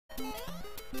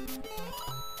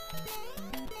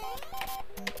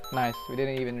Nice, we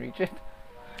didn't even reach it.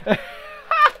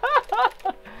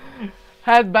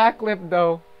 Had backlip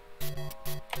though.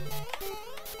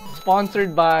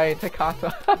 Sponsored by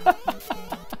Takata.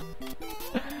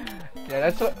 Yeah,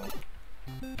 that's what.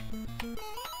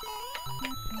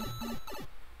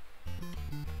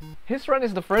 His run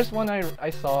is the first one I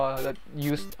saw that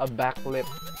used a backlip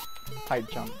height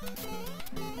jump.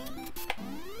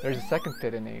 There's a second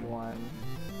pit in A1.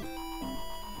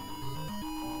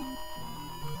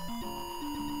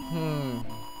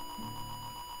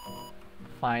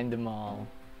 Find them all.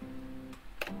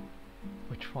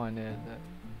 Which one is it?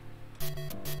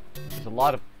 There's a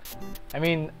lot of. I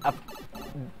mean, a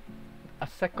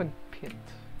second pit.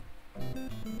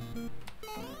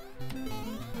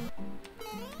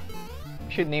 You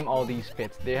should name all these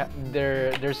pits.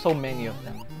 There's so many of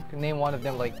them. You can name one of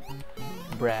them like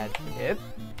Brad Pitt.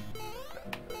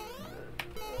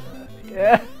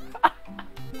 Yeah.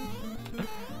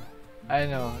 I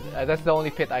know. That's the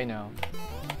only pit I know.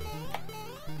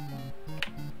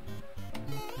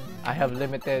 I have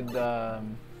limited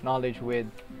knowledge with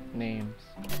names.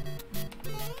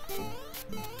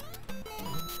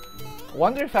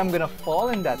 Wonder if I'm gonna fall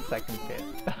in that second pit.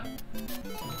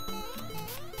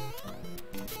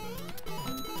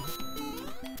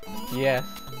 Yes,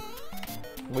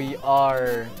 we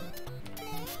are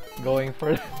going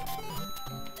for.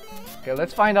 Okay,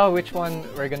 let's find out which one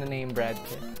we're gonna name Brad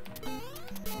Pitt.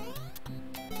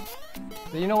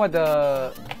 So you know what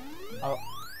the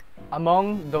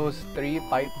among those 3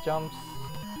 pipe jumps,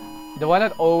 the one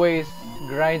that always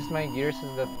grinds my gears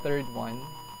is the third one.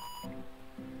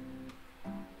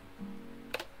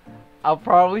 I'll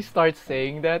probably start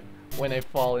saying that when I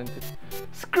fall into.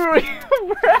 Screw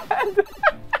you, Brad!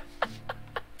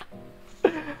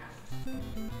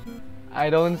 I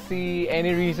don't see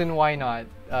any reason why not,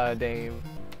 Dave.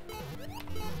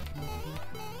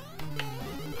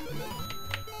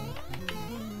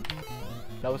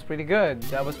 That was pretty good.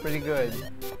 That was pretty good.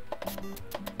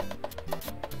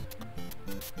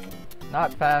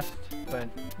 Not fast, but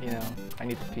you know, I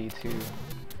need to pee too.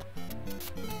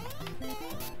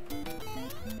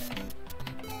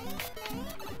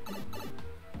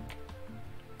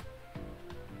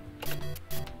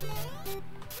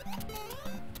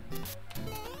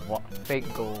 What?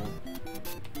 Fake gold.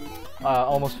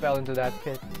 Almost fell into that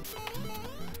pit.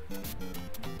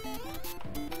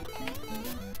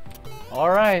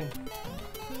 Alright.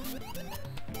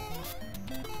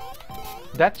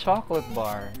 That chocolate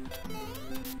bar.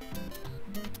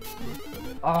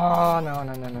 Oh, no.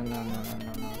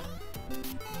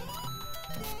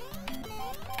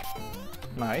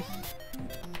 Nice.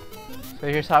 So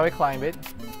here's how I climb it.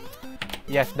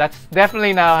 Yes, that's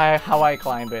definitely now how I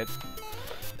climb it.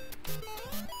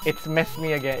 It's messed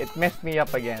me again. It messed me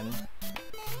up again.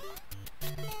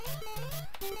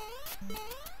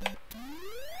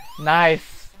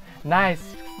 Nice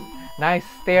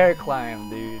stair climb,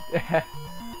 dude.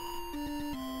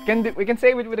 We can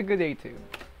save it with a good A2.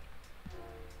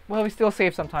 Well, we still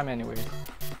save some time anyways.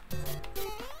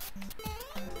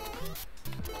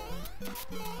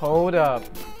 Hold up.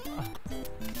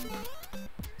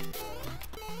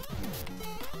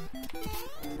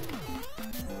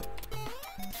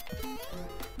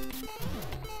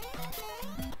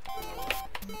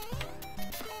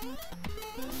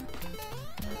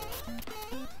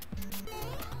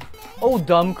 Oh,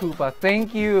 dumb Koopa,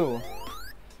 thank you!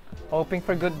 Hoping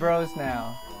for good bros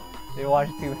now. They watch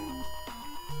too.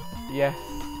 Yes.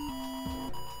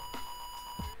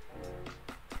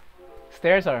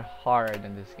 Stairs are hard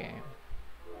in this game.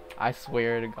 I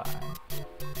swear to God.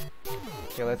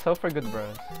 Okay, let's hope for good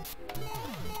bros.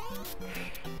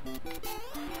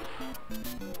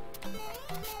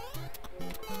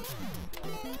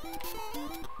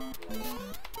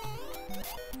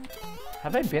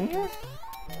 Have I been here?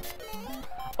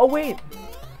 Oh wait!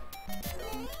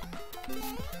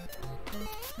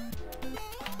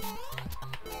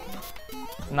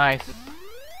 Nice.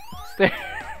 Stairs.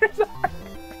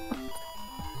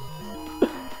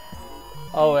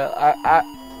 Oh well,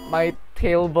 my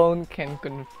tailbone can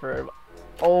confirm.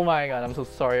 Oh my God, I'm so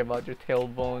sorry about your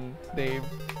tailbone, Dave.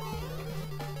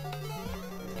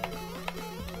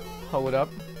 Hold up.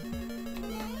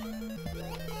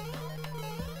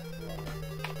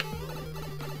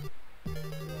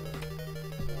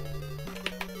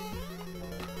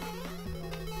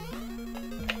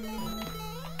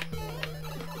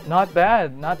 Not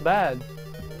bad, not bad.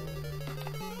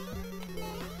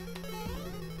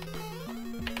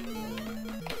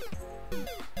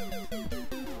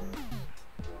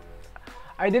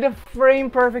 I did a frame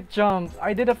perfect jump.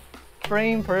 I did a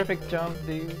frame perfect jump,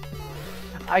 dude.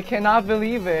 I cannot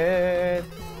believe it.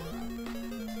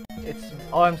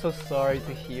 Oh, I'm so sorry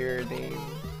to hear, Dave.